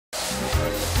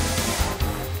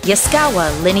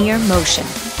Yaskawa Linear Motion,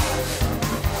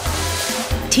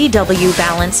 TW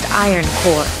Balanced Iron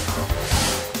Core,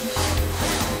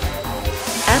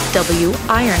 FW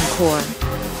Iron Core,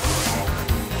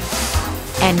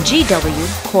 and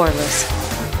GW CORELESS.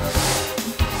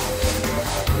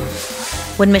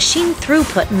 When machine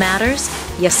throughput matters,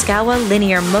 Yaskawa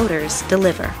Linear Motors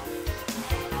deliver.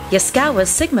 Yaskawa's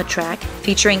Sigma Trac,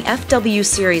 featuring FW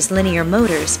series linear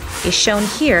motors, is shown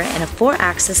here in a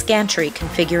 4-axis gantry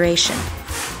configuration.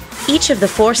 Each of the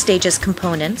 4 stages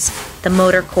components, the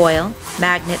motor coil,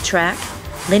 magnet track,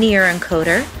 linear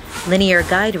encoder, linear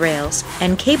guide rails,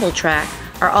 and cable track,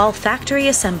 are all factory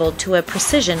assembled to a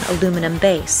precision aluminum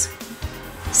base.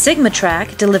 Sigma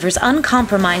Trac delivers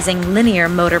uncompromising linear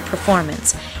motor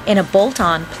performance in a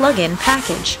bolt-on plug-in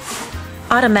package.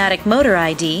 Automatic motor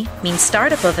ID means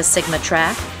startup of a Sigma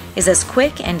Trac is as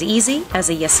quick and easy as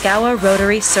a Yaskawa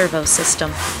rotary servo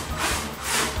system.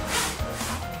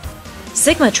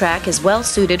 Sigma Trac is well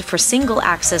suited for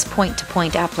single-axis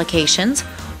point-to-point applications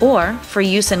or for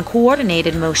use in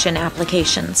coordinated motion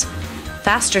applications.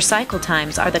 Faster cycle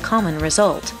times are the common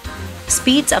result.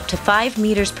 Speeds up to 5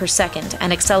 meters per second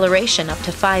and acceleration up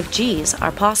to 5 Gs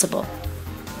are possible.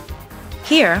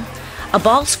 Here, a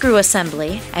ball screw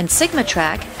assembly and Sigma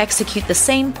Trac execute the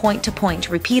same point-to-point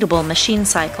repeatable machine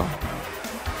cycle.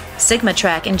 Sigma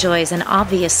Trac enjoys an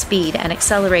obvious speed and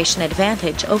acceleration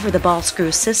advantage over the ball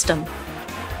screw system.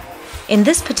 In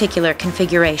this particular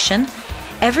configuration,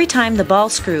 every time the ball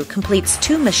screw completes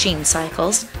 2 machine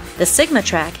cycles, the Sigma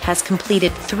Trac has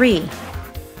completed 3.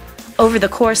 Over the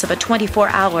course of a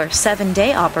 24-hour,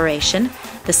 7-day operation,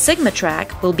 the Sigma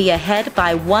Trac will be ahead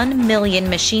by 1 million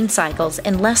machine cycles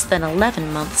in less than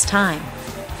 11 months' time.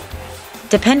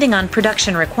 Depending on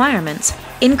production requirements,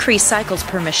 increased cycles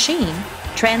per machine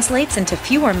translates into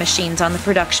fewer machines on the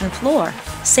production floor,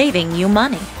 saving you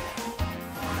money.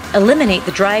 Eliminate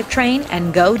the drivetrain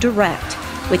and go direct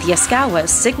with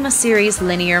Yaskawa's Sigma Series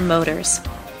linear motors.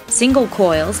 Single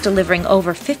coils delivering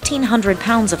over 1,500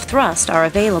 pounds of thrust are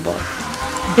available.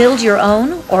 Build your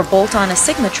own or bolt on a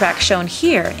Sigma Trac shown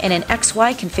here in an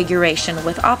XY configuration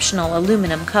with optional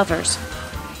aluminum covers.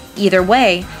 Either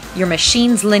way, your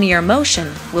machine's linear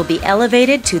motion will be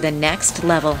elevated to the next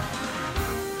level.